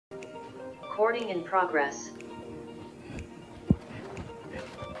Recording in progress.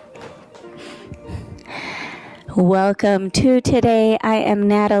 Welcome to today. I am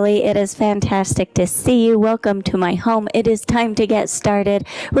Natalie. It is fantastic to see you. Welcome to my home. It is time to get started.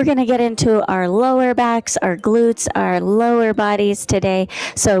 We're going to get into our lower backs, our glutes, our lower bodies today.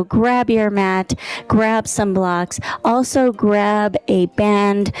 So grab your mat, grab some blocks. Also grab a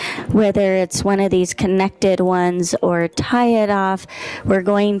band, whether it's one of these connected ones or tie it off. We're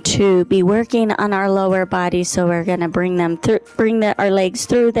going to be working on our lower bodies, so we're going to bring our legs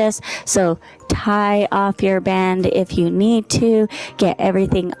through this. So tie off your band if you need to. Get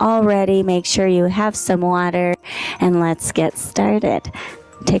everything all ready. Make sure you have some water, and let's get started.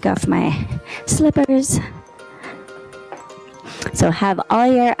 Take off my slippers. So have all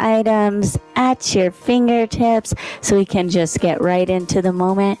your items at your fingertips so we can just get right into the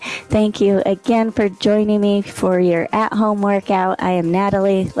moment. Thank you again for joining me for your at-home workout. I am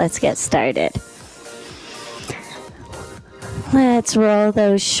Natalie. Let's get started. Let's roll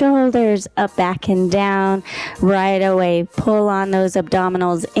those shoulders up, back, and down. Right away, pull on those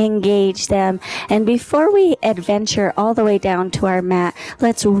abdominals, engage them. And before we adventure all the way down to our mat,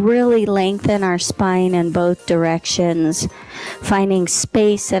 let's really lengthen our spine in both directions. Finding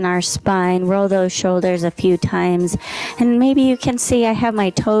space in our spine, roll those shoulders a few times. And maybe you can see I have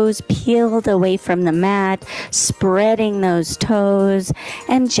my toes peeled away from the mat, spreading those toes,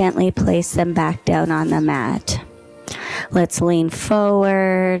 and gently place them back down on the mat. Let's lean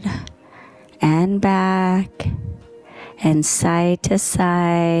forward and back and side to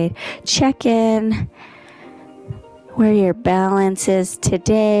side. Check in where your balance is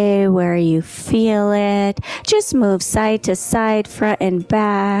today, where you feel it. Just move side to side, front and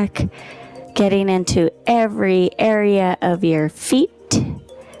back, getting into every area of your feet.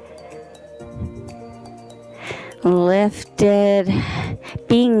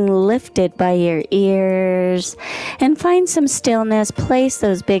 Being lifted by your ears, and find some stillness. Place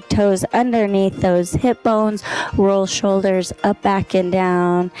those big toes underneath those hip bones, roll shoulders up, back, and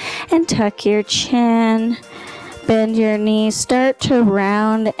down, and tuck your chin. Bend your knees, start to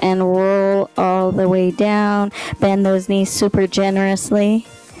round and roll all the way down. Bend those knees super generously,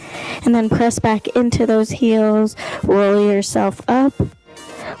 and then press back into those heels. Roll yourself up.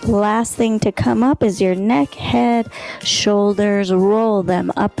 Last thing to come up is your neck, head, shoulders. Roll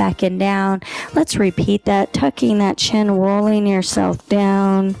them up, back, and down. Let's repeat that, tucking that chin, rolling yourself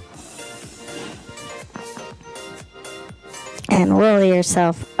down. And roll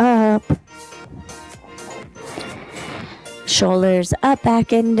yourself up. Shoulders up,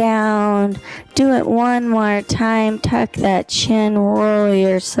 back, and down. Do it one more time. Tuck that chin, roll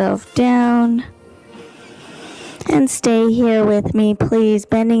yourself down. And stay here with me, please.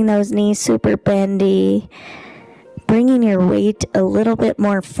 Bending those knees super bendy. Bringing your weight a little bit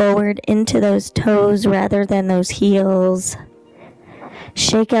more forward into those toes rather than those heels.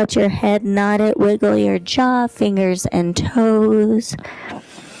 Shake out your head, nod it, wiggle your jaw, fingers and toes.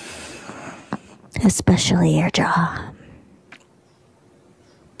 Especially your jaw.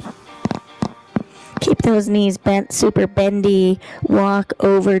 Keep those knees bent, super bendy. Walk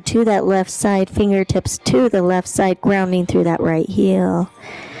over to that left side, fingertips to the left side, grounding through that right heel.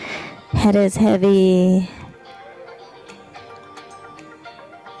 Head is heavy.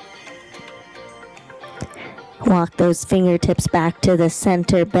 Walk those fingertips back to the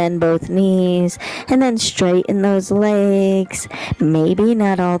center, bend both knees, and then straighten those legs. Maybe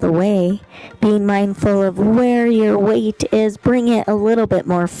not all the way. Being mindful of where your weight is, bring it a little bit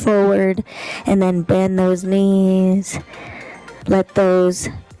more forward, and then bend those knees. Let those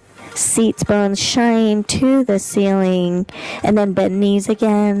seats bones shine to the ceiling, and then bend knees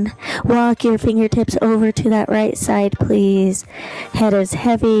again. Walk your fingertips over to that right side, please. Head is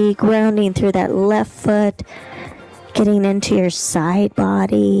heavy, grounding through that left foot, getting into your side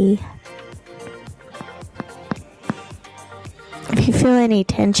body. If you feel any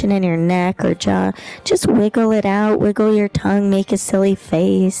tension in your neck or jaw, just wiggle it out. Wiggle your tongue, make a silly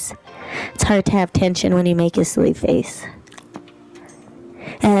face. It's hard to have tension when you make a silly face.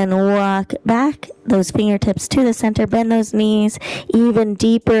 And walk back, those fingertips to the center, bend those knees even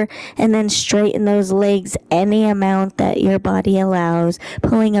deeper, and then straighten those legs any amount that your body allows,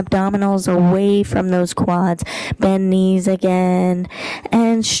 pulling abdominals away from those quads. Bend knees again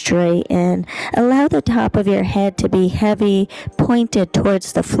and straighten. Allow the top of your head to be heavy, pointed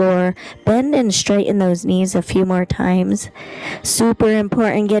towards the floor. Bend and straighten those knees a few more times. Super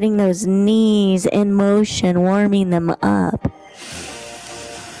important, getting those knees in motion, warming them up.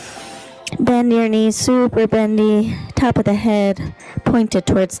 Bend your knees, super bendy, top of the head, pointed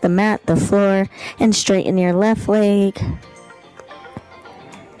towards the mat, the floor, and straighten your left leg.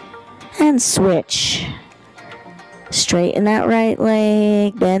 And switch. Straighten that right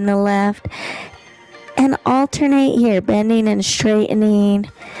leg, bend the left, and alternate here, bending and straightening.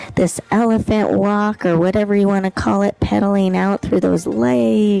 This elephant walk, or whatever you want to call it, pedaling out through those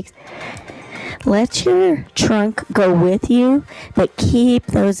legs. Let your trunk go with you, but keep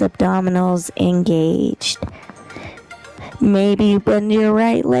those abdominals engaged. Maybe you bend your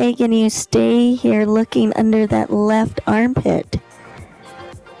right leg and you stay here looking under that left armpit.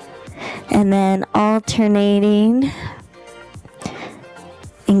 And then alternating.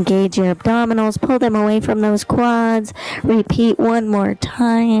 Engage your abdominals, pull them away from those quads. Repeat one more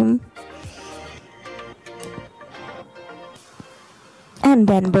time. And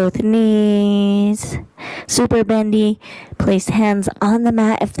bend both knees. Super bendy. Place hands on the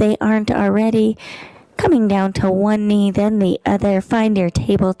mat if they aren't already. Coming down to one knee, then the other. Find your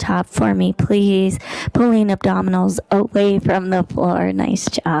tabletop for me, please. Pulling abdominals away from the floor. Nice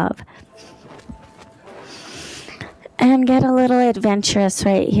job. And get a little adventurous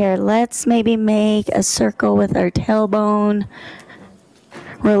right here. Let's maybe make a circle with our tailbone.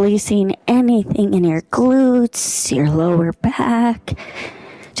 Releasing anything in your glutes, your lower back.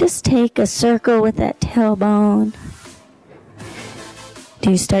 Just take a circle with that tailbone.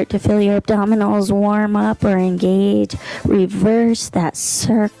 Do you start to feel your abdominals warm up or engage? Reverse that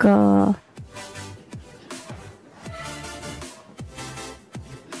circle.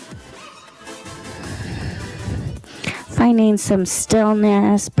 Finding some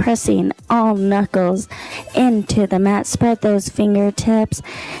stillness, pressing all knuckles into the mat. Spread those fingertips.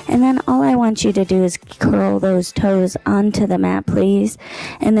 And then all I want you to do is curl those toes onto the mat, please.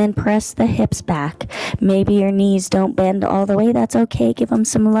 And then press the hips back. Maybe your knees don't bend all the way. That's okay. Give them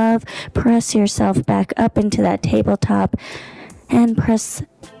some love. Press yourself back up into that tabletop. And press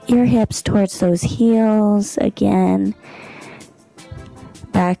your hips towards those heels again.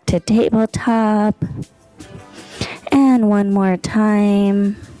 Back to tabletop. And one more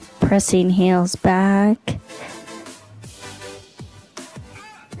time, pressing heels back.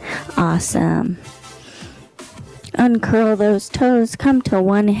 Awesome. Uncurl those toes, come to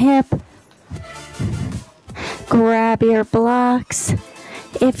one hip. Grab your blocks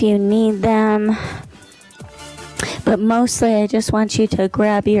if you need them. But mostly I just want you to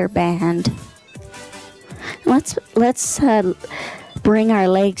grab your band. Let's bring our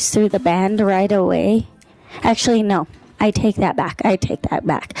legs through the band right away. Actually, no, I take that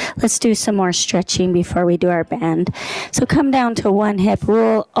back. Let's do some more stretching before we do our band. So come down to one hip,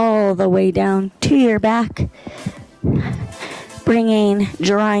 roll all the way down to your back.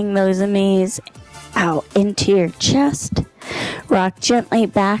 Drawing those knees out into your chest. Rock gently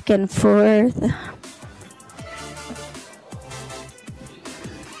back and forth.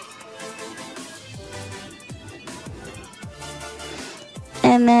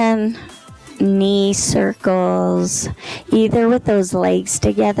 And then knee circles, either with those legs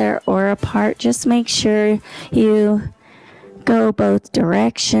together or apart. Just make sure you go both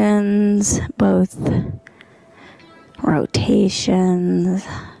directions, both rotations.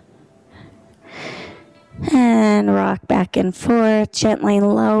 And rock back and forth. Gently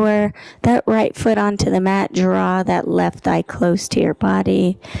lower that right foot onto the mat. Draw that left thigh close to your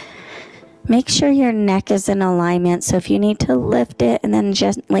body. Make sure your neck is in alignment, so if you need to lift it and then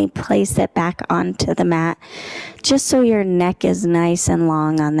gently place it back onto the mat, just so your neck is nice and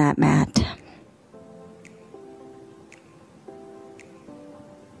long on that mat.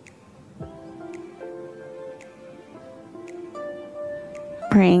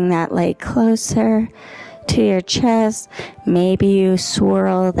 Bring that leg closer to your chest. Maybe you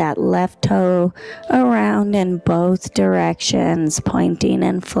swirl that left toe around in both directions, pointing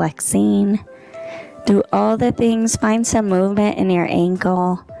and flexing. Do all the things. Find some movement in your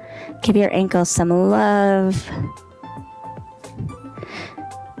ankle. Give your ankle some love.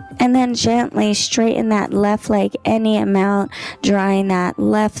 And then gently straighten that left leg any amount, drawing that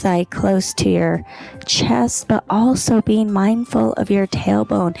left thigh close to your chest, but also being mindful of your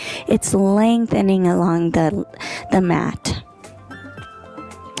tailbone. It's lengthening along the mat.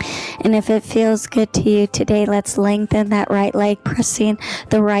 And if it feels good to you today, let's lengthen that right leg, pressing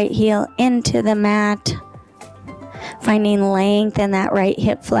the right heel into the mat. Finding length in that right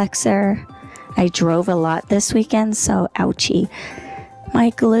hip flexor. I drove a lot this weekend, so ouchie. My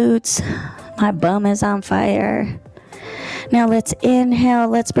glutes, my bum is on fire. Now let's inhale.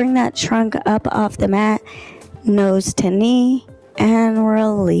 Let's bring that trunk up off the mat, nose to knee, and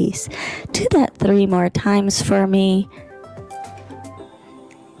release. Do that 3 more times for me.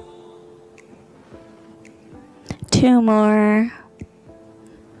 2 more.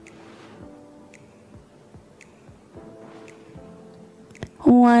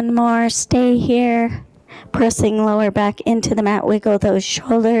 1 One more. Stay here. Pressing lower back into the mat. Wiggle those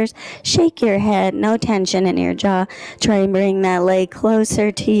shoulders. Shake your head. No tension in your jaw. Try and bring that leg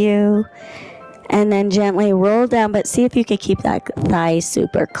closer to you. And then gently roll down, but see if you can keep that thigh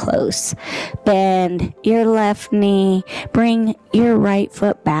super close. Bend your left knee. Bring your right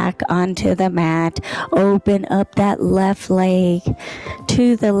foot back onto the mat. Open up that left leg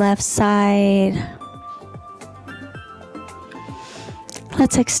to the left side.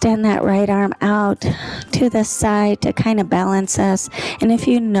 Let's extend that right arm out to the side to kind of balance us. And if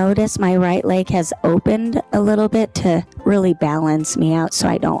you notice, my right leg has opened a little bit to really balance me out so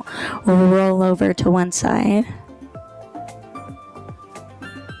I don't roll over to one side.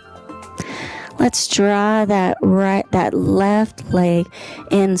 Let's draw that left leg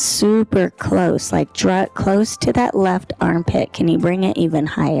in super close, like draw it close to that left armpit. Can you bring it even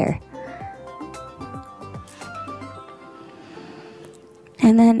higher?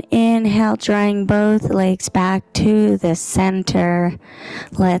 And then inhale, drawing both legs back to the center.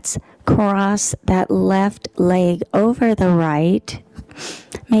 Let's cross that left leg over the right,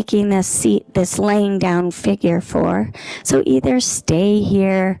 making this laying down figure 4. So either stay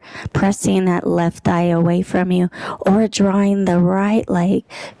here, pressing that left thigh away from you, or drawing the right leg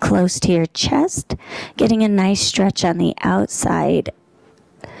close to your chest, getting a nice stretch on the outside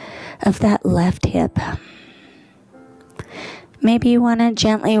of that left hip. Maybe you want to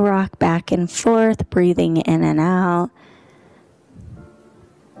gently rock back and forth, breathing in and out.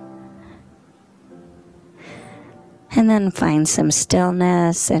 And then find some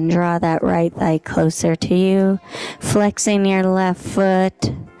stillness and draw that right thigh closer to you. Flexing your left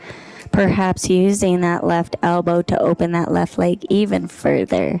foot, perhaps using that left elbow to open that left leg even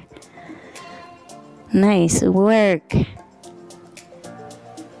further. Nice work.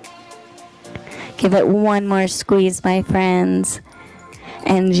 Give it one more squeeze, my friends.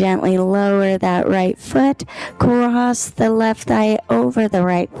 And gently lower that right foot. Cross the left thigh over the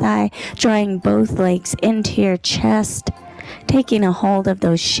right thigh, drawing both legs into your chest. Taking a hold of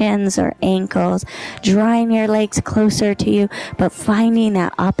those shins or ankles, drawing your legs closer to you, but finding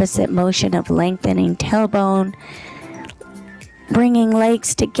that opposite motion of lengthening tailbone. Bringing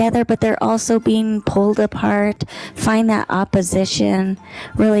legs together, but they're also being pulled apart. Find that opposition,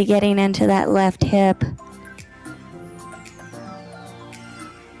 really getting into that left hip.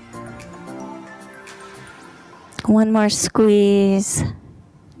 One more squeeze.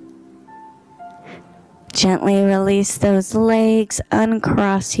 Gently release those legs,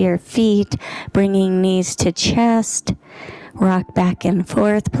 uncross your feet, bringing knees to chest. Rock back and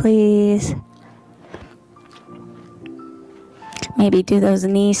forth, please. Maybe do those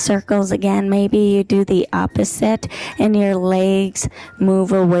knee circles again. Maybe you do the opposite and your legs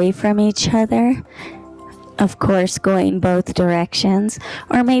move away from each other. Of course, going both directions.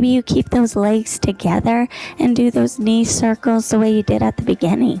 Or maybe you keep those legs together and do those knee circles the way you did at the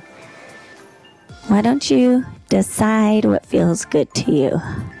beginning. Why don't you decide what feels good to you?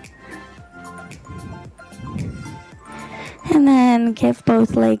 And then give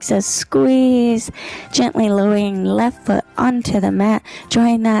both legs a squeeze, gently lowering left foot onto the mat,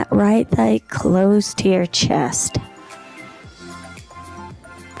 drawing that right thigh close to your chest.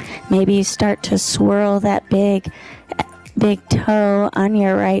 Maybe you start to swirl that big toe on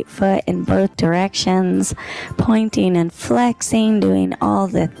your right foot in both directions, pointing and flexing, doing all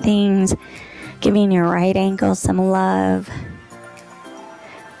the things, giving your right ankle some love.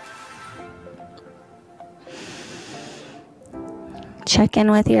 Check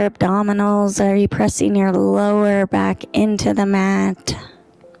in with your abdominals. Are you pressing your lower back into the mat?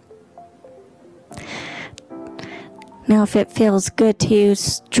 Now, if it feels good to you,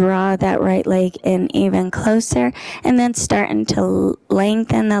 draw that right leg in even closer, and then starting to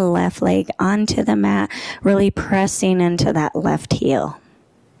lengthen the left leg onto the mat, really pressing into that left heel.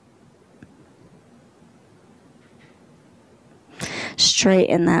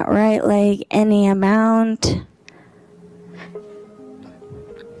 Straighten that right leg any amount.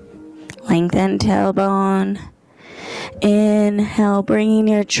 Lengthen tailbone. Inhale, bringing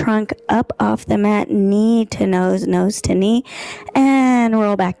your trunk up off the mat, knee to nose, nose to knee, and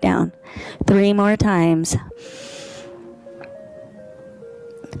roll back down. 3 more times.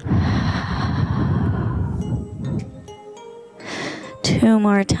 Two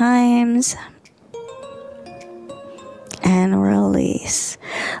more times. And release.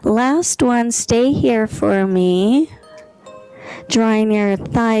 Last one, stay here for me. Drawing your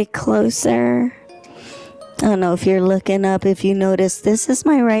thigh closer. I don't know if you're looking up, if you notice, this is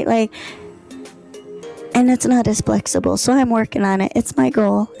my right leg. And it's not as flexible, so I'm working on it. It's my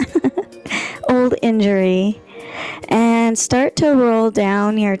goal. Old injury. And start to roll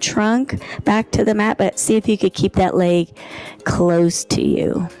down your trunk back to the mat, but see if you could keep that leg close to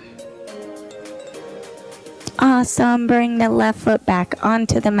you. Awesome. Bring the left foot back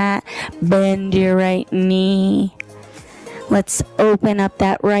onto the mat. Bend your right knee. Let's open up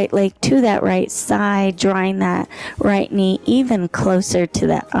that right leg to that right side, drawing that right knee even closer to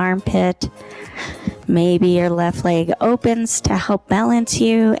that armpit. Maybe your left leg opens to help balance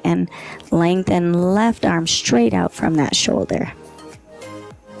you, and lengthen left arm straight out from that shoulder.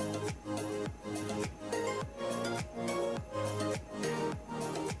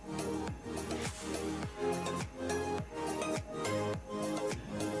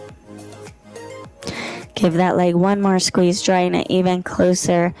 Give that leg one more squeeze, drawing it even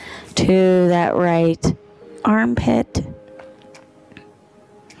closer to that right armpit.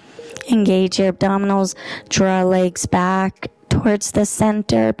 Engage your abdominals, draw legs back towards the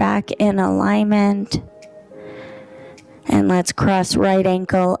center, back in alignment. And let's cross right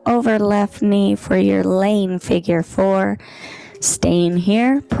ankle over left knee for your lane figure 4. Staying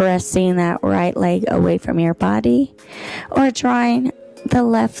here, pressing that right leg away from your body, or drawing the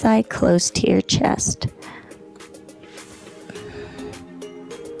left thigh close to your chest.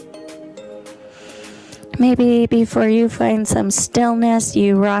 Maybe before you find some stillness,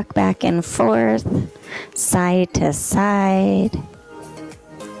 you rock back and forth, side to side.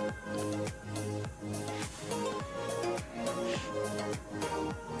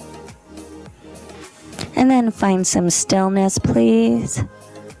 And then find some stillness, please.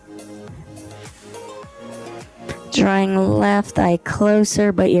 Drawing left thigh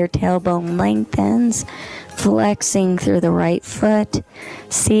closer, but your tailbone lengthens. Flexing through the right foot.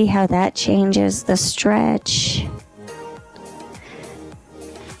 See how that changes the stretch.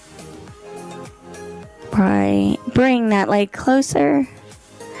 Bring that leg closer.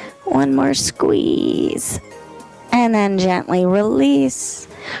 One more squeeze. And then gently release.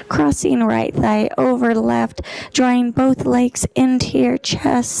 Crossing right thigh over left. Drawing both legs into your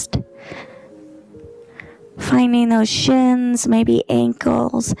chest. Finding those shins, maybe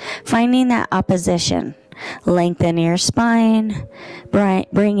ankles. Finding that opposition. Lengthen your spine,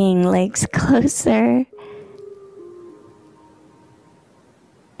 bringing legs closer.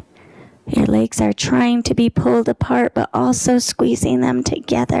 Your legs are trying to be pulled apart, but also squeezing them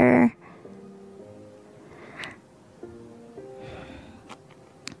together.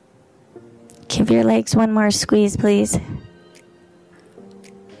 Give your legs one more squeeze, please.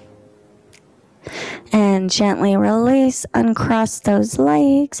 And gently release, uncross those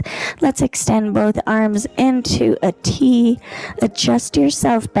legs. Let's extend both arms into a T. Adjust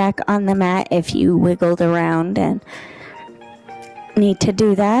yourself back on the mat if you wiggled around and need to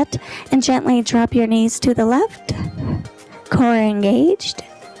do that. And gently drop your knees to the left. Core engaged.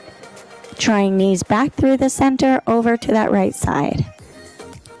 Drawing knees back through the center over to that right side.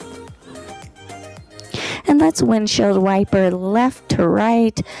 And let's windshield wiper left to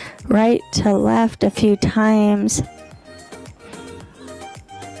right, right to left a few times.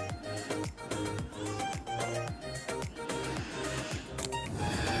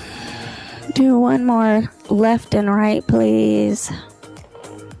 Do one more left and right, please.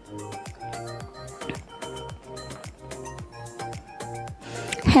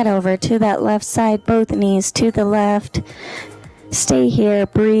 Head over to that left side, both knees to the left. Stay here,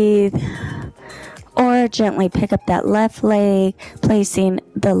 breathe. Or gently pick up that left leg, placing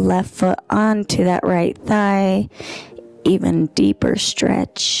the left foot onto that right thigh. Even deeper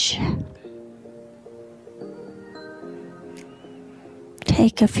stretch.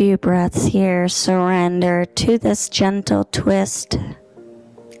 Take a few breaths here. Surrender to this gentle twist.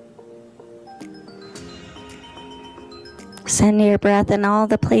 Send your breath in all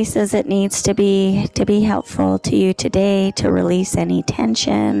the places it needs to be helpful to you today, to release any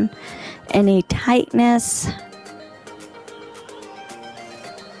tension, any tightness.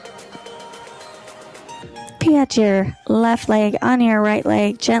 If you got your left leg on your right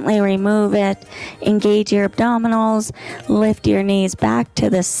leg, gently remove it. Engage your abdominals. Lift your knees back to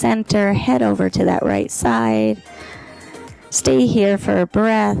the center. Head over to that right side. Stay here for a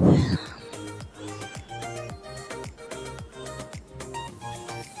breath.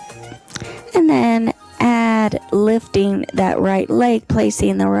 And then add lifting that right leg,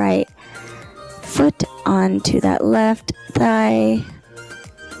 placing the right foot onto that left thigh.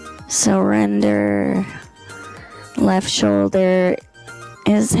 Surrender. Left shoulder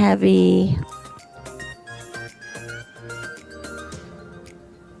is heavy.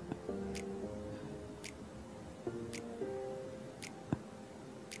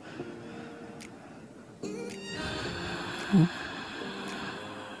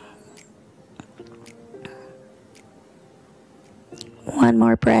 One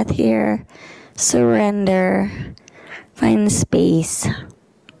more breath here. Surrender. Find space.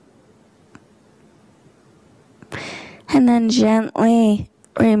 And then gently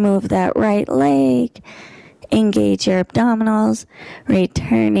remove that right leg. Engage your abdominals.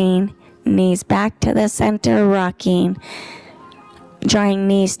 Returning knees back to the center, rocking. Drawing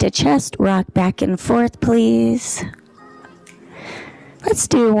knees to chest. Rock back and forth, please. Let's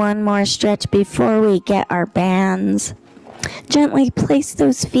do one more stretch before we get our bands. Gently place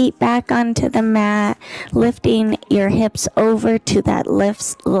those feet back onto the mat, lifting your hips over to that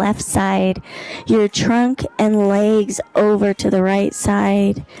left side, your trunk and legs over to the right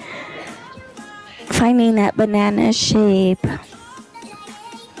side, finding that banana shape,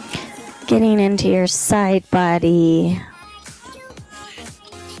 getting into your side body,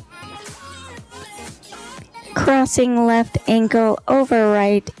 crossing left ankle over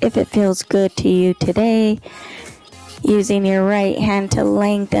right if it feels good to you today. Using your right hand to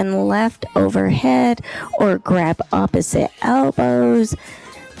lengthen left overhead or grab opposite elbows.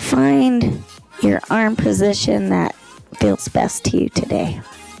 Find your arm position that feels best to you today.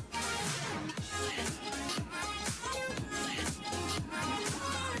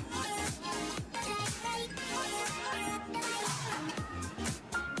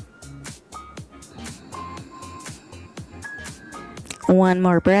 One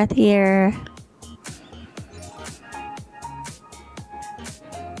more breath here.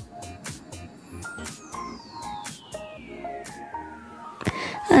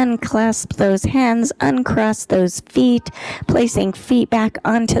 Unclasp those hands, uncross those feet, placing feet back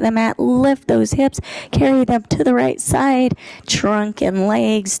onto the mat. Lift those hips, carry them to the right side, trunk and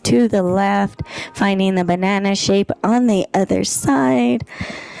legs to the left, finding the banana shape on the other side,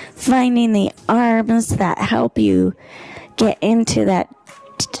 finding the arms that help you get into that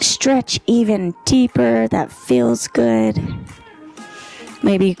stretch even deeper, that feels good.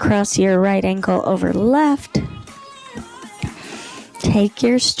 Maybe cross your right ankle over left. Take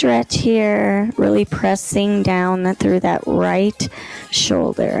your stretch here, really pressing down through that right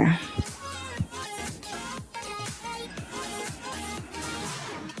shoulder.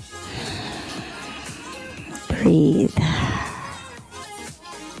 Breathe.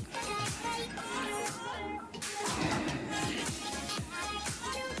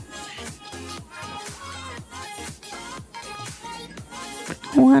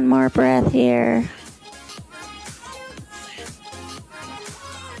 One more breath here.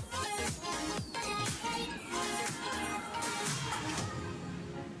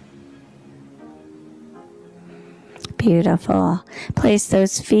 Beautiful. Place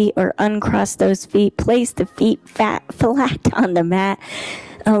those feet or uncross those feet. Place the feet flat on the mat.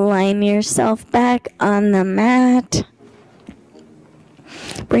 Align yourself back on the mat.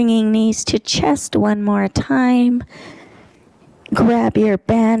 Bringing knees to chest one more time. Grab your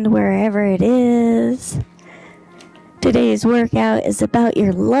band wherever it is. Today's workout is about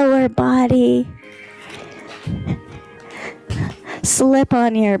your lower body. Slip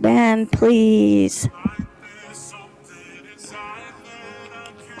on your band, please.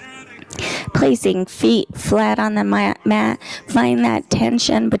 Placing feet flat on the mat. Find that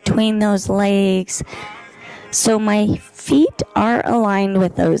tension between those legs. So my feet are aligned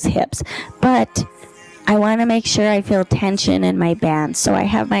with those hips, but I want to make sure I feel tension in my band. So I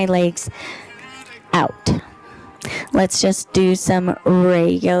have my legs out. Let's just do some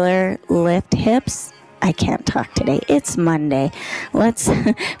regular lift hips. I can't talk today. It's Monday. Let's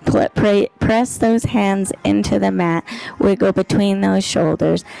press those hands into the mat. Wiggle between those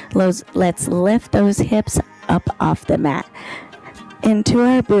shoulders. Let's lift those hips up off the mat into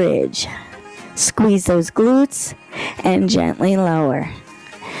our bridge. Squeeze those glutes and gently lower.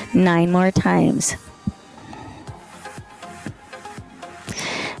 9 more times.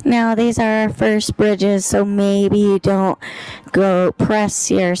 Now, these are our first bridges, so maybe you don't go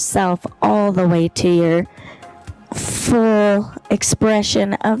press yourself all the way to your full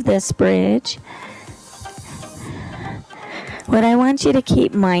expression of this bridge. What I want you to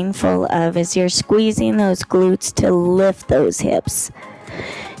keep mindful of is you're squeezing those glutes to lift those hips.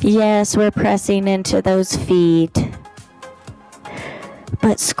 Yes, we're pressing into those feet,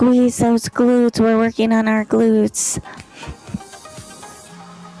 but squeeze those glutes. We're working on our glutes.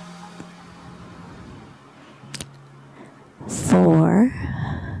 Four,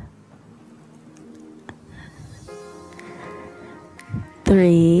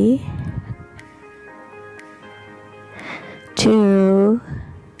 3, 2,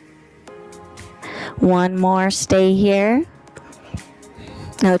 1 more. Stay here.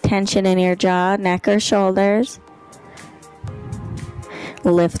 No tension in your jaw, neck, or shoulders.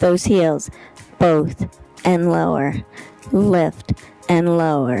 Lift those heels, both, and lower. Lift and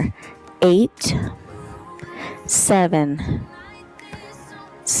lower. 8, 7,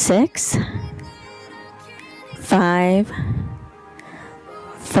 6, 5,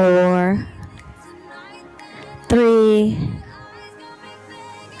 4, 3,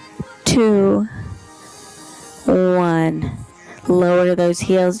 2, 1. Lower those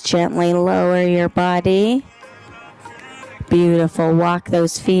heels, gently lower your body. Beautiful. Walk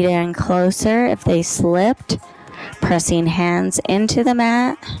those feet in closer if they slipped. Pressing hands into the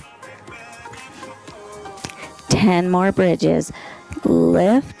mat. 10 more bridges.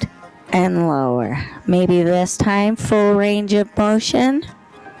 Lift and lower. Maybe this time full range of motion.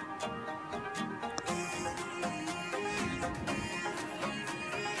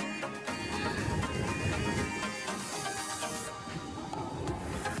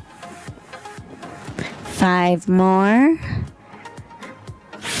 Five more.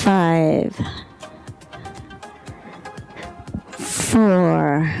 5,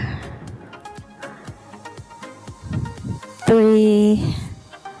 4, 3,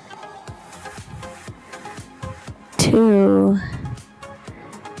 2,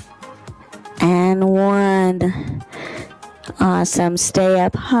 and 1. Awesome. Stay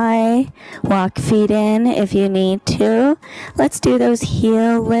up high. Walk feet in if you need to. Let's do those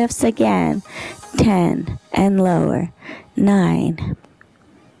heel lifts again. 10 and lower. 9,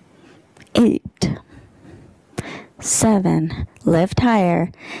 8, 7, lift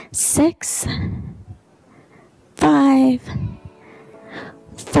higher. 6, 5,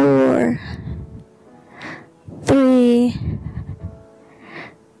 4, 3,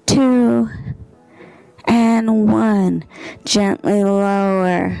 2, and 1. Gently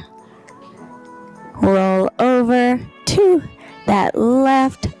lower. Roll over to that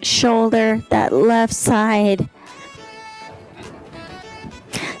left shoulder, that left side.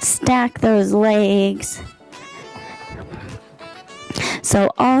 Stack those legs.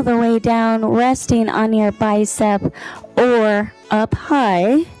 So all the way down, resting on your bicep or up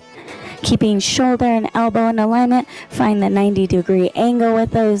high. Keeping shoulder and elbow in alignment. Find the 90-degree angle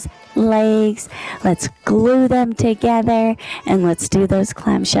with those legs. Let's glue them together and let's do those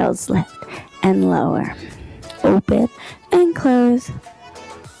clamshells. Lift and lower. Open and close.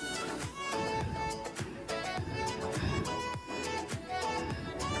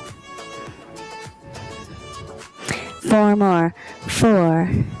 Four more. 4,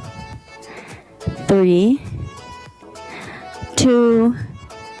 3, 2,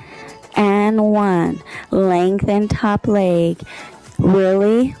 and 1. Lengthen top leg.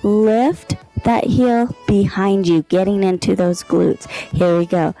 Really lift that heel behind you, getting into those glutes. Here we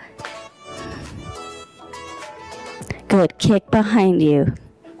go. Good. Kick behind you.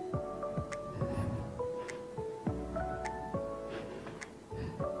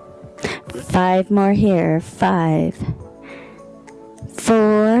 Five more here. 5,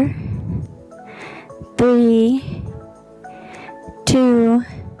 4, 3, 2,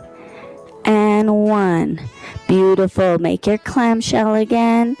 and 1. Beautiful. Make your clamshell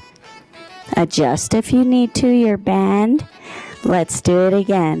again. Adjust if you need to your band. Let's do it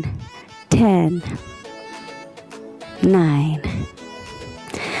again. 10, 9.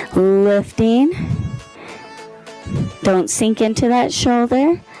 Lifting. Don't sink into that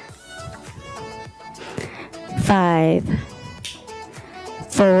shoulder. 5,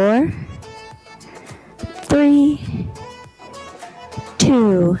 4, 3,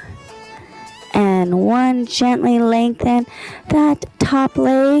 2, and 1. Gently lengthen that top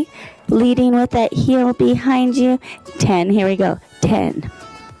leg, leading with that heel behind you. 10. Here we go. 10.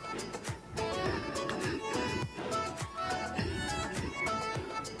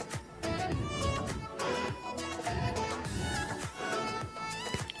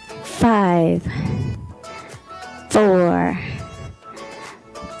 5, 4,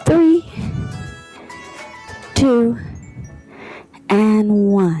 3, 2, and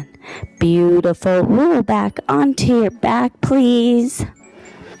 1. Beautiful. Roll back onto your back, please.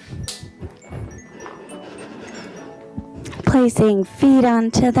 Placing feet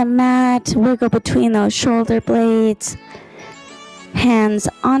onto the mat. Wiggle between those shoulder blades. Hands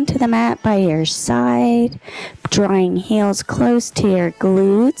onto the mat by your side. Drawing heels close to your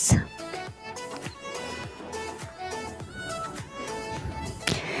glutes.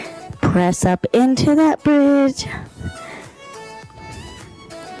 Press up into that bridge.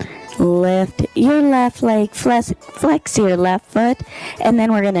 Lift your left leg, flex your left foot, and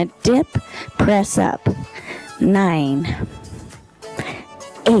then we're going to dip, press up. 9,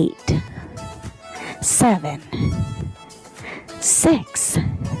 8, 7, 6,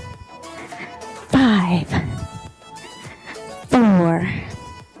 5, 4,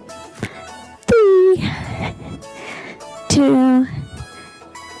 3, 2,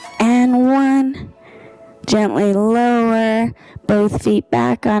 and 1. Gently lower, both feet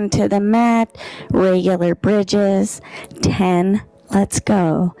back onto the mat, regular bridges. 10, let's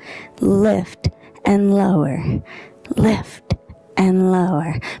go. Lift and lower, lift and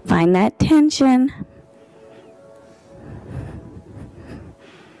lower. Find that tension.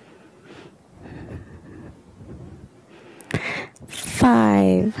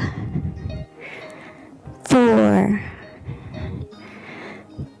 5, 4,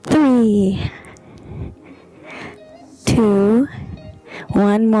 3, 2,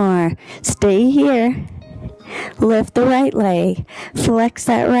 1 more. Stay here. Lift the right leg. Flex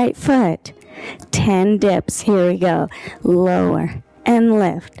that right foot. 10 dips. Here we go. Lower and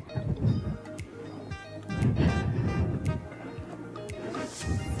lift.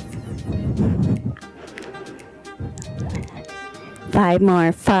 Five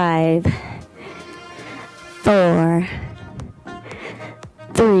more. 5, 4,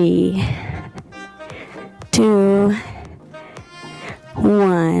 3, 2,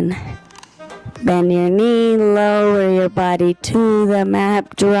 1. Bend your knee, lower your body to the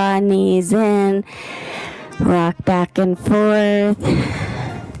mat, draw knees in, rock back and forth.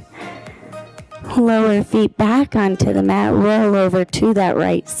 Lower feet back onto the mat, roll over to that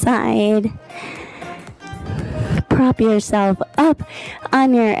right side. Prop yourself up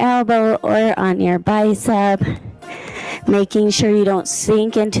on your elbow or on your bicep, making sure you don't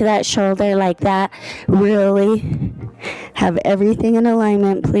sink into that shoulder like that. Really have everything in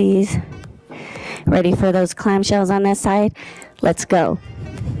alignment, please. Ready for those clamshells on this side? Let's go.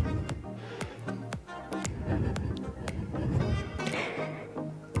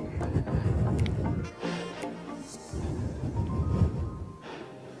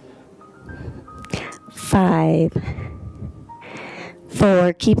 Five,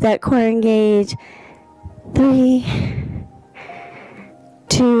 4, keep that core engaged. 3,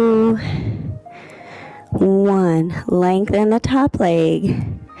 2, 1. Lengthen the top leg.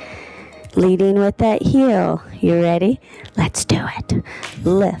 Leading with that heel. You ready? Let's do it.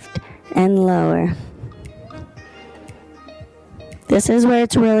 Lift and lower. This is where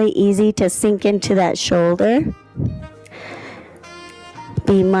it's really easy to sink into that shoulder.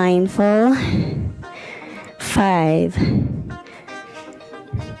 Be mindful. 5,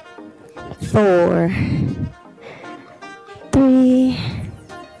 4, 3,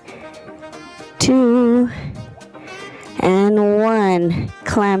 2, and 1.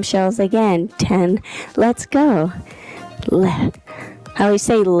 Clamshells again. 10. Let's go. Lift. I always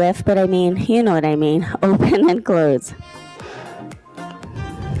say lift, but I mean, you know what I mean. Open and close.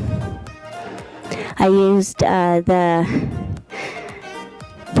 I used the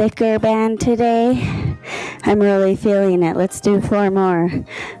thicker band today. I'm really feeling it. Let's do 4 more.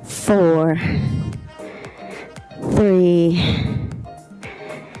 4, 3,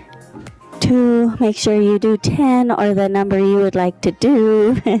 2. Make sure you do 10 or the number you would like to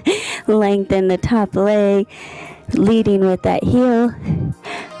do. Lengthen the top leg, leading with that heel.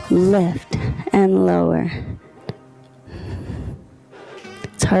 Lift and lower.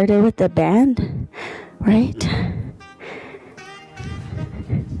 It's harder with the band, right?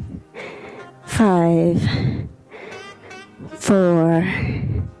 5, 4,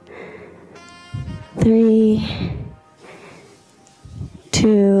 3,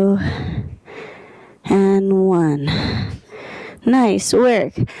 2, and 1. Nice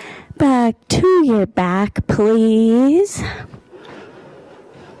work. Back to your back, please.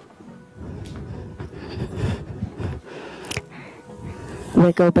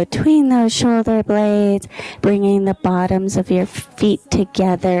 Wiggle between those shoulder blades, bringing the bottoms of your feet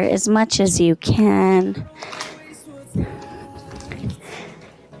together as much as you can.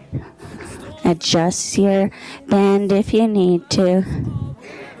 Adjust your band if you need to.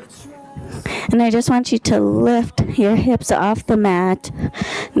 And I just want you to lift your hips off the mat.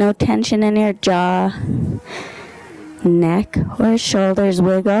 No tension in your jaw. Neck or shoulders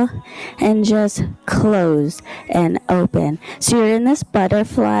wiggle. And just close and open. So you're in this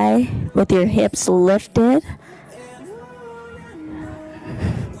butterfly with your hips lifted.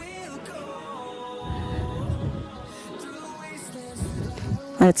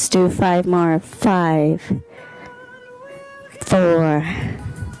 Let's do 5 more. 5, 4,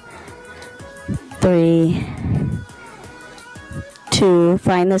 3, 2.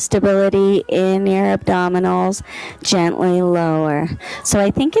 Find the stability in your abdominals. Gently lower. So I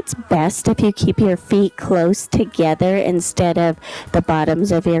think it's best if you keep your feet close together instead of the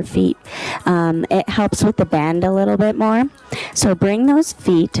bottoms of your feet. It helps with the band a little bit more. So bring those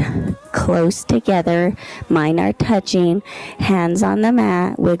feet close together. Mine are touching. Hands on the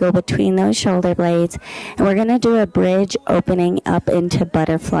mat. Wiggle between those shoulder blades. And we're going to do a bridge opening up into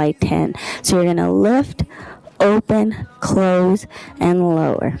butterfly 10. So you're going to lift, open, close, and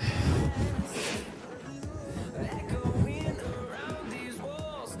lower.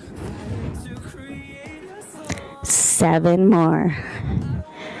 Seven more.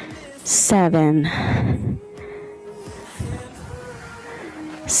 7,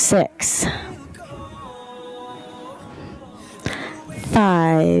 6,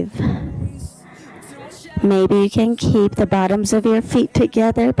 5. Maybe you can keep the bottoms of your feet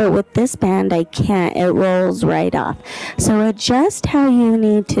together, but with this band I can't. It rolls right off. So adjust how you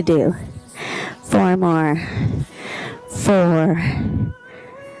need to do. 4 more. 4,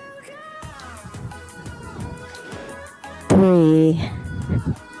 3,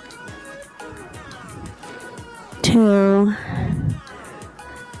 2,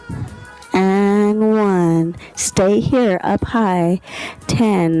 and 1. Stay here up high.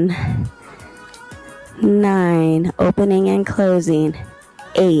 10, 9, opening and closing.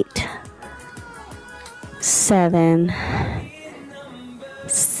 8, 7,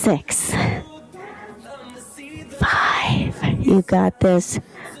 6, 5. You got this.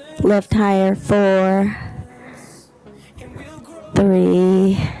 Lift higher. 4,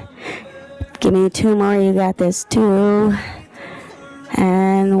 3. Give me 2 more. You got this. 2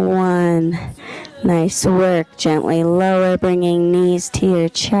 and 1. Nice work. Gently lower, bringing knees to your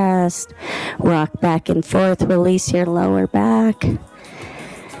chest. Rock back and forth. Release your lower back. And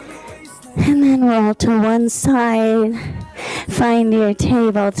then roll to one side. Find your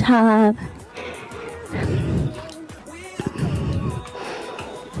tabletop.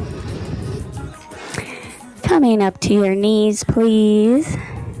 Coming up to your knees, please.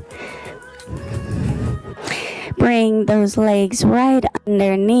 Bring those legs right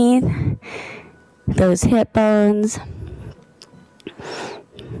underneath those hip bones.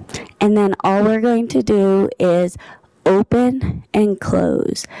 And then all we're going to do is open and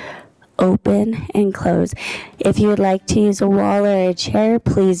close. Open and close. If you would like to use a wall or a chair,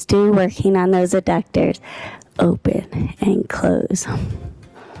 please do, working on those adductors. Open and close.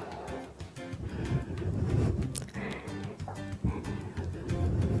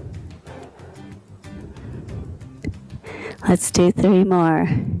 Let's do 3 more.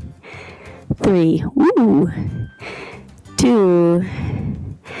 3, woo, 2,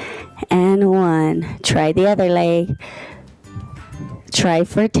 and 1. Try the other leg. Try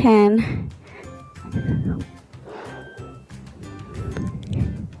for 10.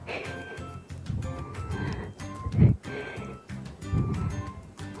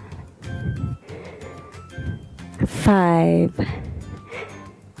 Five,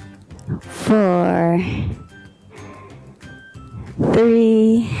 4,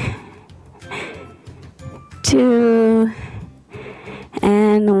 3, 2,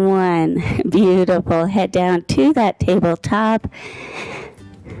 and 1. Beautiful. Head down to that tabletop.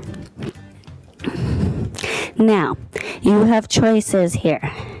 Now, you have choices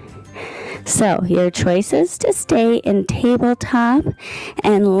here. So, your choice is to stay in tabletop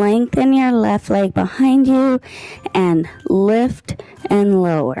and lengthen your left leg behind you and lift and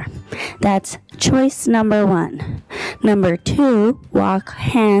lower. That's choice number 1. Number 2, walk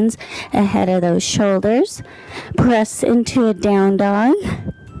hands ahead of those shoulders. Press into a down dog.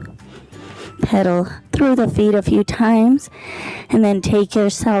 Pedal through the feet a few times. And then take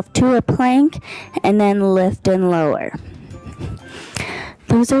yourself to a plank and then lift and lower.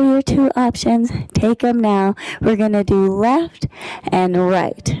 Those are your 2 options. Take them now. We're going to do left and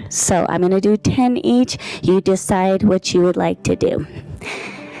right. So I'm going to do 10 each. You decide what you would like to do.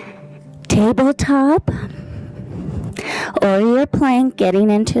 Tabletop or your plank, getting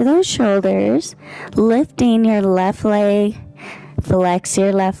into those shoulders, lifting your left leg, flex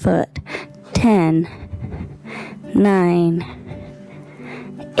your left foot. 10,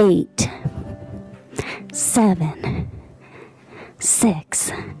 9, 8, 7,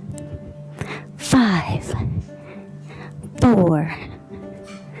 6, 5, 4,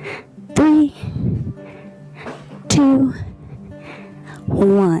 3, 2,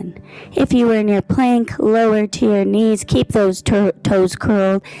 1. If you were in your plank, lower to your knees. Keep those toes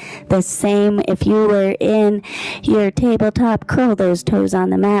curled. The same if you were in your tabletop, curl those toes on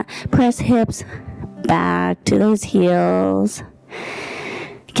the mat. Press hips back to those heels.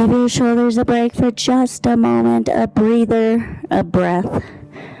 Give your shoulders a break for just a moment, a breather, a breath,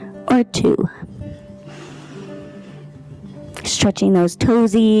 or 2. Stretching those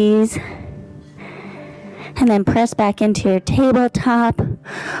toesies. And then press back into your tabletop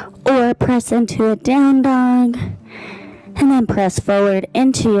or press into a down dog. And then press forward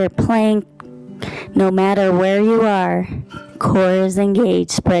into your plank, no matter where you are. Core is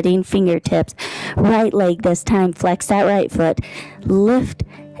engaged, spreading fingertips. Right leg this time, flex that right foot. Lift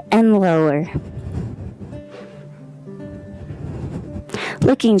and lower.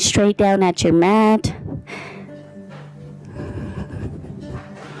 Looking straight down at your mat.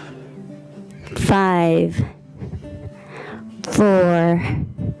 5, 4,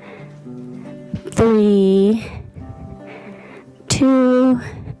 3, 2,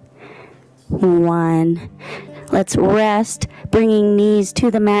 1. Let's rest, bringing knees to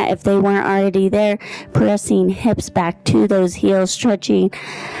the mat if they weren't already there, pressing hips back to those heels, stretching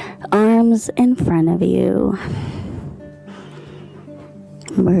arms in front of you.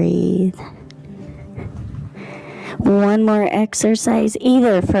 Breathe. One more exercise,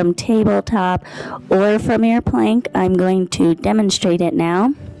 either from tabletop or from your plank. I'm going to demonstrate it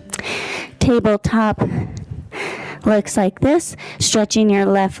now. Tabletop looks like this, stretching your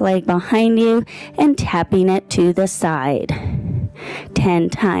left leg behind you and tapping it to the side 10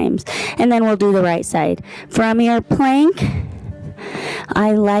 times. And then we'll do the right side. From your plank,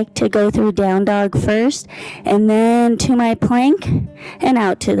 I like to go through down dog first and then to my plank and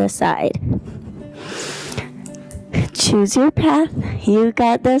out to the side. Choose your path. You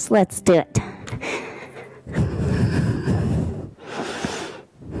got this. Let's do it.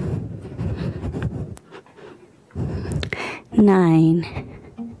 Nine,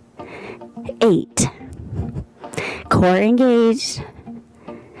 8, core engaged.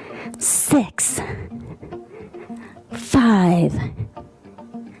 6, 5,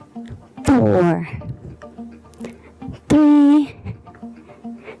 4, 3,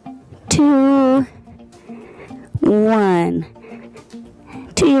 2, 1.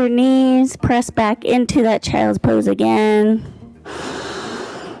 To your knees, press back into that child's pose again.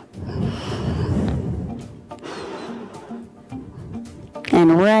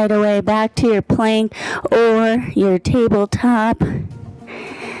 And right away back to your plank or your tabletop.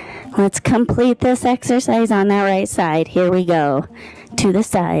 Let's complete this exercise on that right side. Here we go. To the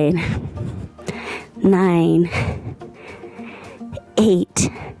side. 9, 8,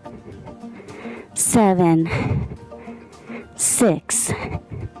 7, 6,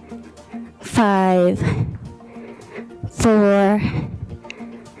 5, 4,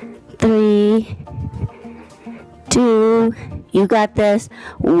 3, 2, you got this.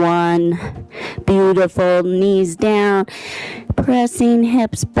 1. Beautiful. Knees down. Pressing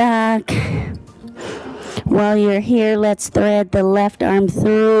hips back. While you're here, let's thread the left arm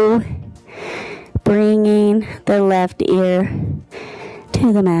through. Bringing the left ear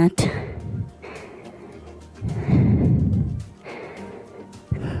to the mat.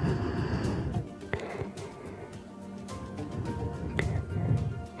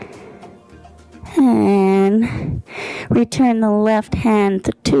 And return the left hand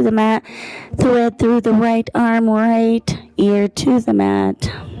to the mat. Thread through the right arm, right ear to the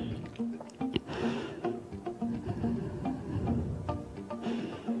mat.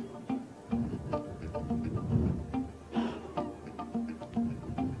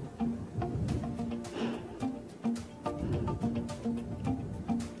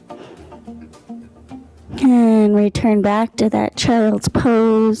 And return back to that child's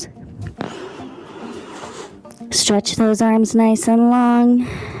pose. Stretch those arms nice and long.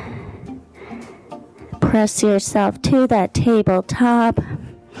 Press yourself to that tabletop.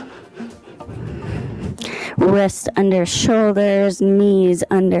 Wrists under shoulders, knees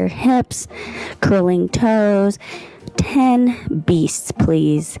under hips, curling toes. 10 beasts,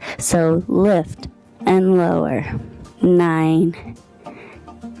 please. So lift and lower. 9,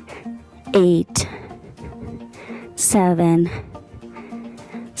 8, 7,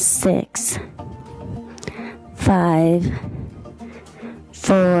 6, 5,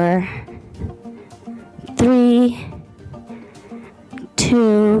 4, 3,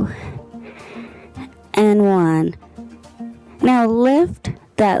 2, and 1. Now lift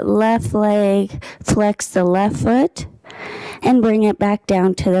that left leg, flex the left foot, and bring it back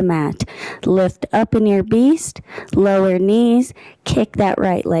down to the mat. Lift up in your beast, lower knees, kick that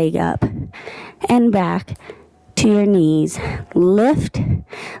right leg up, and back to your knees. Lift,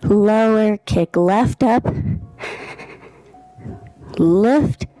 lower, kick left up,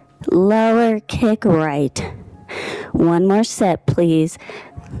 lift, lower, kick right. One more set, please.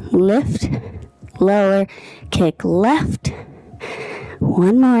 Lift, lower, kick left.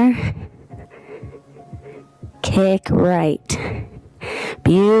 One more. Kick right.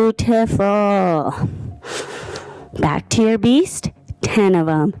 Beautiful. Back to your beast. 10 of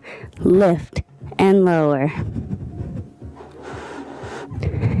them. Lift and lower.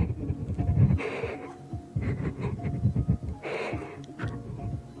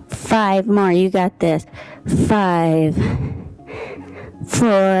 5 more. You got this. 5,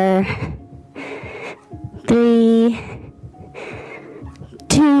 4, 3,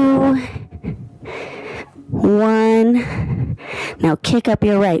 2, 1. Now kick up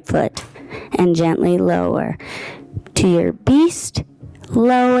your right foot and gently lower. To your beast,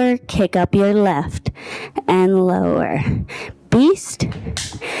 lower, kick up your left and lower. Beast,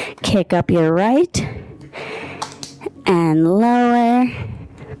 kick up your right and lower.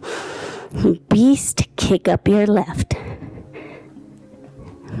 Beast, kick up your left.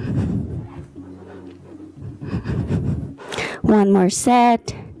 One more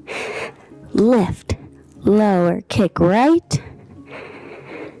set. Lift, lower, kick right.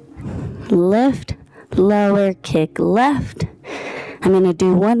 Lift, lower, kick left. I'm going to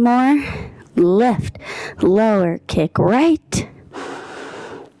do one more. Lift, lower, kick right.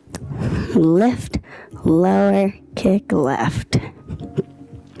 Lift, lower, kick left.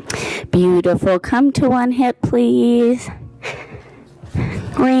 Beautiful. Come to one hip, please.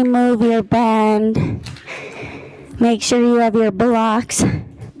 Remove your band. Make sure you have your blocks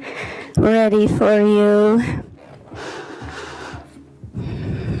ready for you.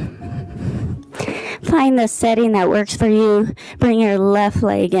 Find the setting that works for you. Bring your left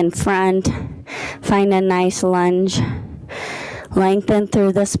leg in front. Find a nice lunge. Lengthen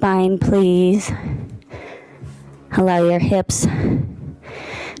through the spine, please. Allow your hips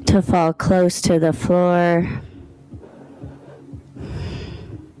to fall close to the floor.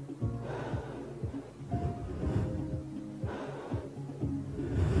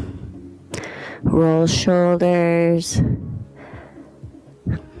 Roll shoulders.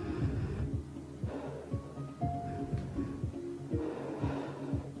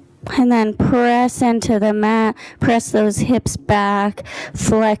 And then press into the mat. Press those hips back.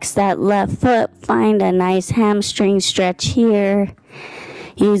 Flex that left foot. Find a nice hamstring stretch here,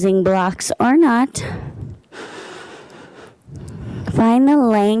 using blocks or not. Find the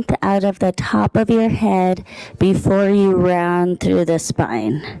length out of the top of your head before you round through the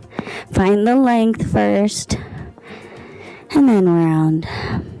spine. Find the length first, and then round.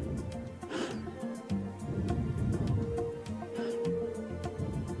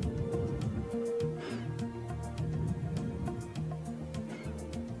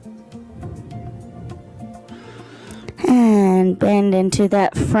 And bend into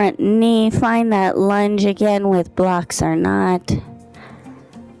that front knee. Find that lunge again with blocks or not.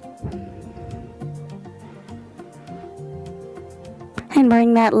 And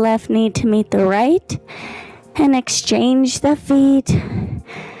bring that left knee to meet the right. And exchange the feet.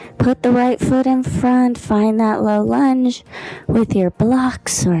 Put the right foot in front. Find that low lunge with your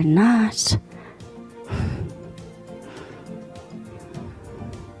blocks or not.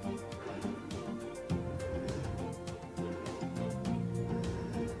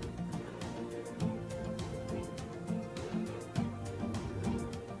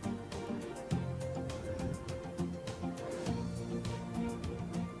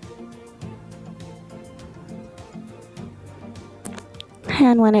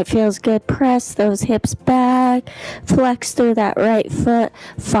 And when it feels good, press those hips back, flex through that right foot,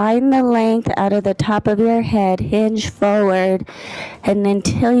 find the length out of the top of your head, hinge forward, and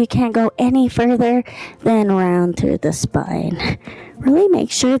until you can't go any further, then round through the spine. Really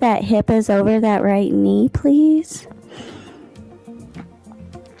make sure that hip is over that right knee, please.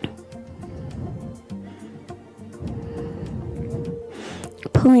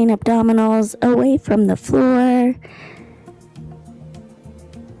 Pulling abdominals away from the floor.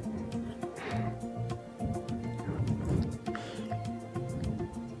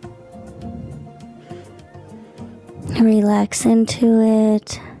 Relax into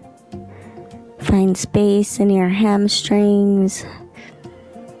it. Find space in your hamstrings.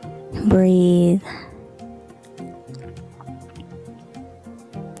 Breathe.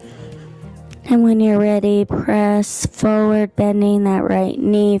 And when you're ready, press forward, bending that right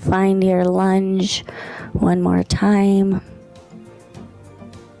knee. Find your lunge one more time.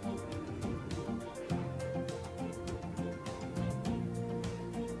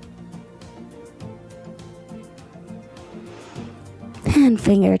 And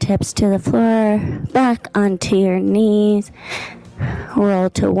fingertips to the floor, back onto your knees. Roll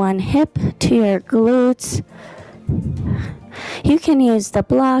to one hip, to your glutes. You can use the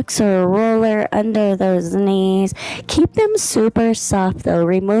blocks or a roller under those knees. Keep them super soft though.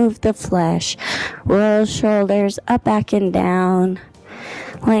 Remove the flesh. Roll shoulders up, back, and down.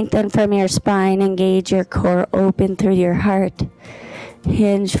 Lengthen from your spine. Engage your core. Open through your heart.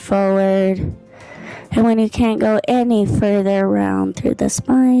 Hinge forward. And when you can't go any further, round through the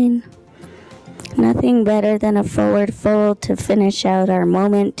spine. Nothing better than a forward fold to finish out our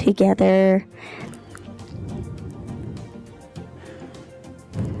moment together.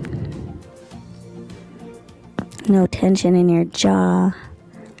 No tension in your jaw.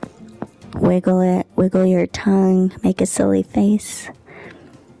 Wiggle it, wiggle your tongue, make a silly face.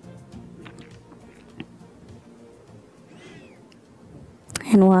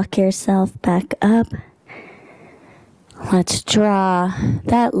 And walk yourself back up. Let's draw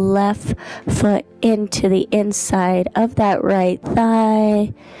that left foot into the inside of that right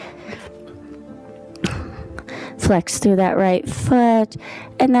thigh. Flex through that right foot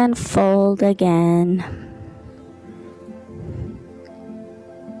and then fold again.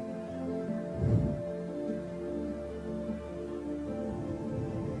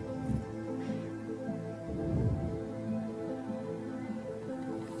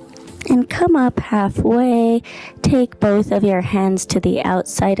 And come up halfway, take both of your hands to the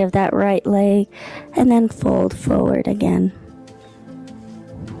outside of that right leg, and then fold forward again.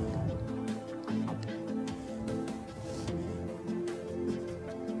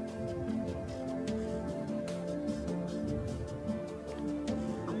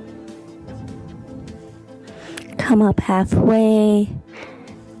 Come up halfway,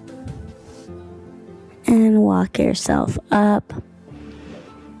 and walk yourself up.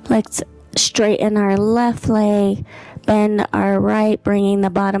 Let's straighten our left leg, bend our right, bringing the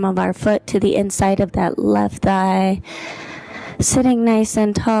bottom of our foot to the inside of that left thigh. Sitting nice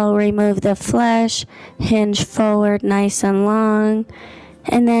and tall, remove the flesh, hinge forward nice and long,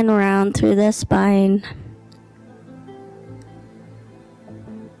 and then round through the spine.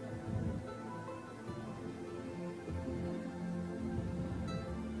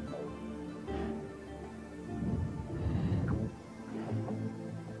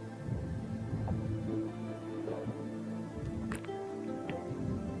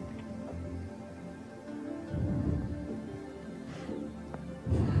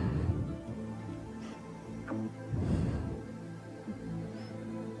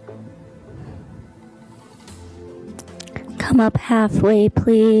 Come up halfway,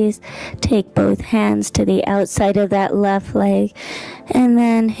 please. Take both hands to the outside of that left leg and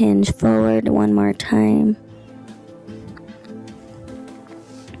then hinge forward one more time.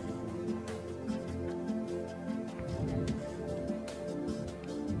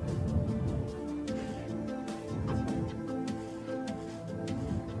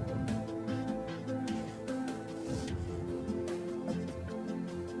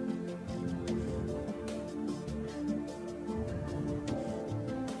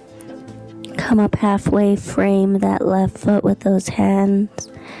 Come up halfway, frame that left foot with those hands,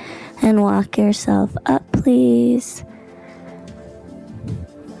 and walk yourself up, please.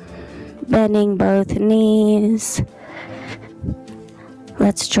 Bending both knees.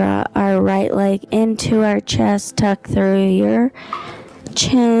 Let's draw our right leg into our chest, tuck through your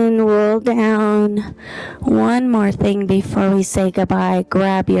chin, roll down. One more thing before we say goodbye.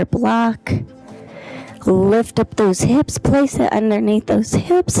 Grab your block. Lift up those hips, place it underneath those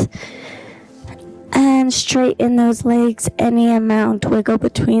hips. And straighten those legs any amount. Wiggle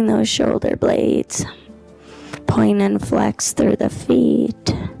between those shoulder blades. Point and flex through the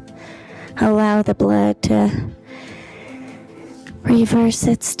feet. Allow the blood to reverse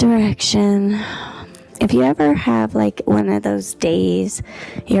its direction. If you ever have like one of those days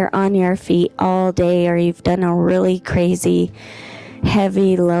you're on your feet all day, or you've done a really crazy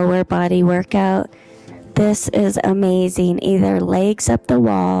heavy lower body workout, this is amazing. Either legs up the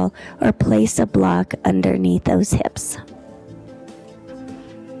wall or place a block underneath those hips.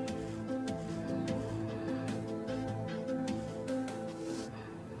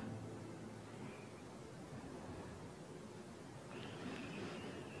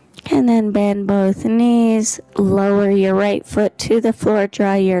 And then bend both knees, lower your right foot to the floor,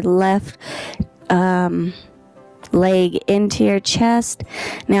 draw your left leg into your chest.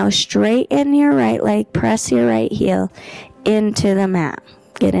 Now straighten your right leg, press your right heel into the mat.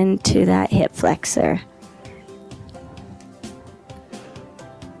 Get into that hip flexor.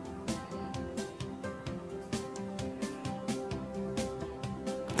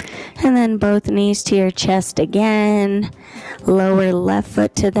 And then both knees to your chest again. Lower left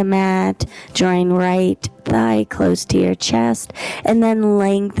foot to the mat, drawing right thigh close to your chest, and then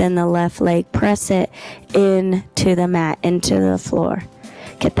lengthen the left leg. Press it into the mat, into the floor.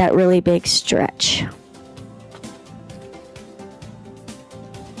 Get that really big stretch.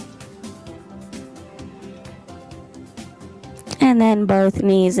 And then both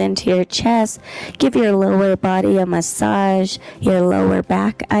knees into your chest. Give your lower body a massage, your lower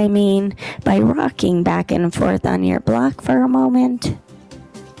back, by rocking back and forth on your block for a moment.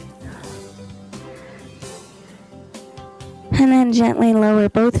 And then gently lower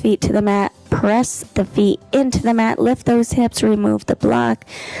both feet to the mat. Press the feet into the mat. Lift those hips. Remove the block.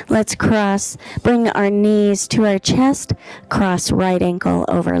 Let's cross. Bring our knees to our chest. Cross right ankle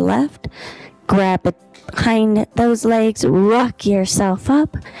over left. Grab behind those legs. Rock yourself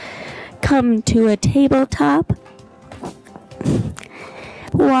up. Come to a tabletop.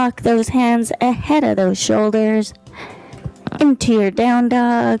 Walk those hands ahead of those shoulders. Into your down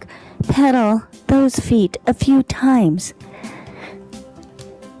dog. Pedal those feet a few times.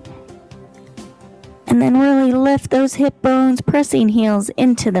 And then really lift those hip bones, pressing heels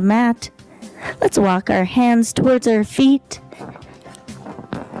into the mat. Let's walk our hands towards our feet.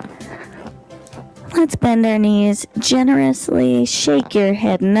 Let's bend our knees generously. Shake your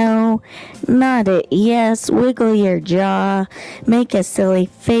head no. Nod it yes. Wiggle your jaw. Make a silly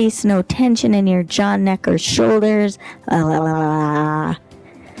face. No tension in your jaw, neck, or shoulders.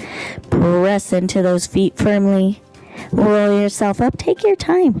 Press into those feet firmly. Roll yourself up. Take your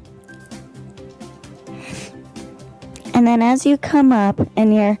time. And then as you come up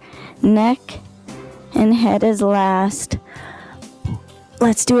and your neck and head is last,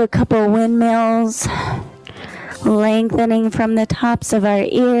 let's do a couple windmills, lengthening from the tops of our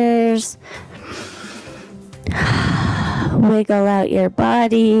ears. Wiggle out your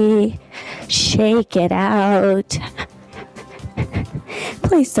body, shake it out.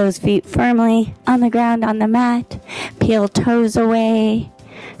 Place those feet firmly on the ground on the mat. Peel toes away,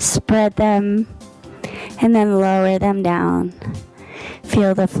 spread them, and then lower them down.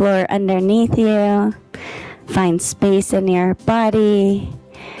 Feel the floor underneath you. Find space in your body.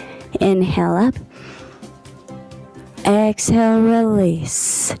 Inhale up. Exhale,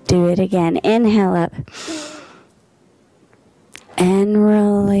 release. Do it again. Inhale up. And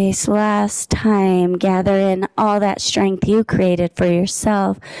release. Last time. Gather in all that strength you created for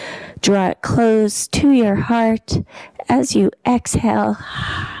yourself. Draw it close to your heart as you exhale.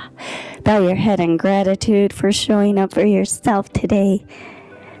 Bow your head in gratitude for showing up for yourself today.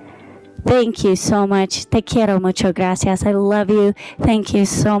 Thank you so much. Te quiero mucho. Gracias. I love you. Thank you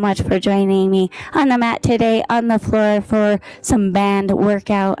so much for joining me on the mat today, on the floor for some band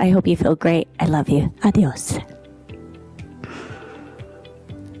workout. I hope you feel great. I love you. Adios.